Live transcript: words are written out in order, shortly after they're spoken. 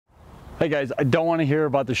Hey guys, I don't want to hear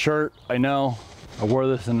about the shirt. I know, I wore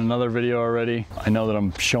this in another video already. I know that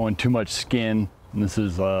I'm showing too much skin, and this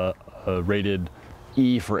is a rated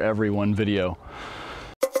E for everyone video.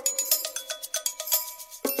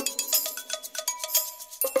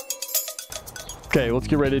 Okay, let's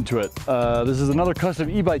get right into it. This is another custom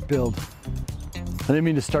e-bike build. I didn't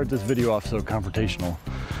mean to start this video off so confrontational,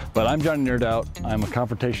 but I'm Johnny Nerd Out. I'm a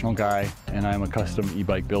confrontational guy, and I'm a custom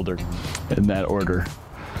e-bike builder in that order.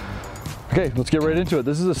 Okay, let's get right into it.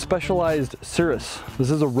 This is a specialized Sirrus. This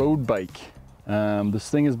is a road bike. This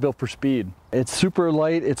thing is built for speed. It's super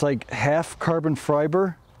light. It's like half carbon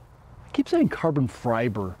fiber. I keep saying carbon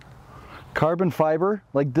fiber. Carbon fiber,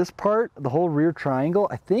 like this part, the whole rear triangle,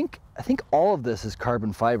 I think all of this is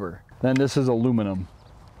carbon fiber. Then this is aluminum.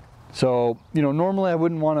 So, you know, normally I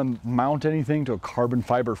wouldn't want to mount anything to a carbon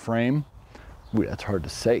fiber frame. Ooh, that's hard to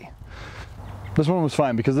say. This one was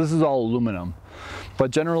fine because this is all aluminum. But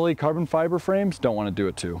generally carbon fiber frames don't want to do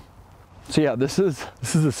it too. So yeah, this is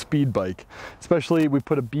a speed bike. Especially we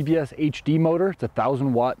put a BBSHD motor. It's a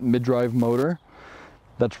 1,000 watt mid-drive motor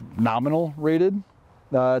that's nominal rated.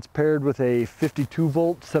 It's paired with a 52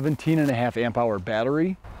 volt 17.5 amp hour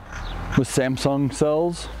battery with Samsung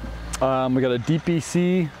cells. We got a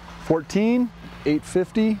DPC 14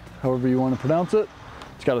 850, however you want to pronounce it.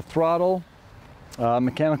 It's got a throttle,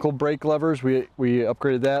 mechanical brake levers. We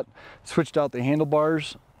upgraded that, switched out the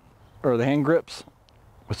handlebars or the hand grips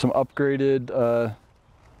with some upgraded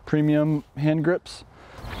premium hand grips.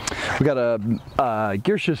 We got a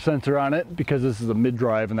gear shift sensor on it because this is a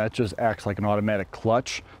mid-drive, and that just acts like an automatic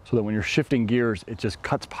clutch, so that when you're shifting gears, it just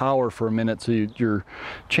cuts power for a minute so your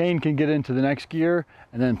chain can get into the next gear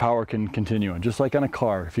and then power can continue. And just like on a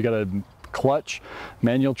car, if you got a clutch,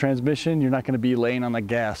 manual transmission, you're not going to be laying on the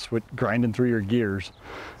gas with grinding through your gears,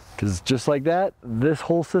 because just like that, this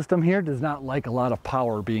whole system here does not like a lot of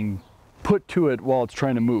power being put to it while it's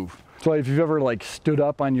trying to move. So if you've ever like stood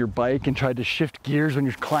up on your bike and tried to shift gears when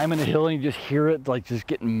you're climbing a hill and you just hear it like just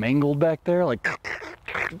getting mangled back there, like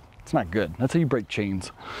it's not good. That's how you break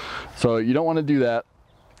chains. So you don't want to do that.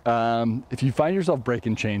 If you find yourself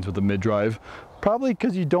breaking chains with a mid-drive, probably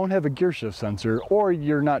because you don't have a gear shift sensor or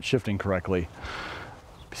you're not shifting correctly.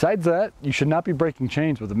 Besides that, you should not be breaking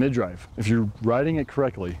chains with a mid-drive if you're riding it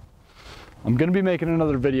correctly. I'm going to be making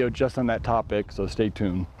another video just on that topic, so stay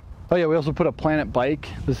tuned. Oh yeah, we also put a Planet bike.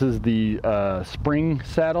 This is the spring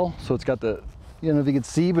saddle. So it's got the, I don't know if you can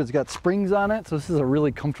see, but it's got springs on it. So this is a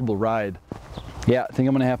really comfortable ride. Yeah, I think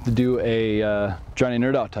I'm gonna have to do a Johnny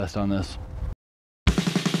Nerd Out test on this.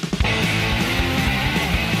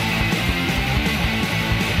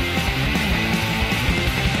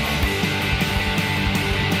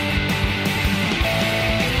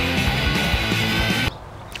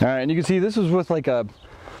 All right, and you can see this is with like a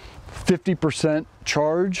 50%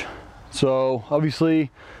 charge. So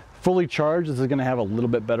obviously fully charged, this is going to have a little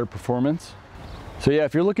bit better performance. So yeah,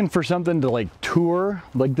 if you're looking for something to like tour,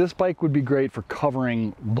 like this bike would be great for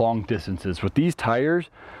covering long distances. With these tires,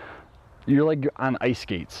 you're like on ice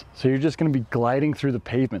skates. So you're just going to be gliding through the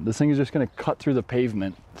pavement. This thing is just going to cut through the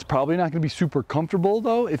pavement. It's probably not going to be super comfortable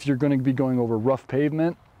though if you're going to be going over rough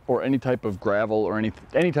pavement or any type of gravel or any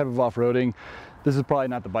type of off-roading. This is probably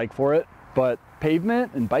not the bike for it. But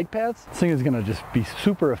pavement and bike paths, this thing is gonna just be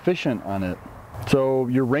super efficient on it. So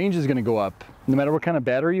your range is gonna go up. No matter what kind of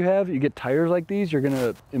battery you have, you get tires like these, you're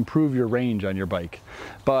gonna improve your range on your bike.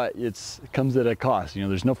 But it comes at a cost. You know,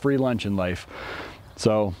 there's no free lunch in life.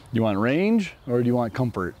 So you want range or do you want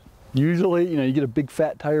comfort? Usually, you know, you get a big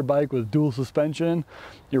fat tire bike with dual suspension,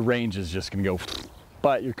 your range is just gonna go,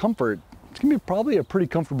 but your comfort, it's gonna be probably a pretty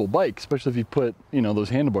comfortable bike, especially if you put, you know, those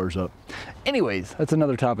handlebars up. Anyways, that's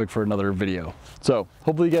another topic for another video. So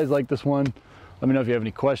hopefully you guys like this one. Let me know if you have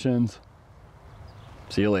any questions.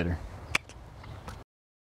 See you later.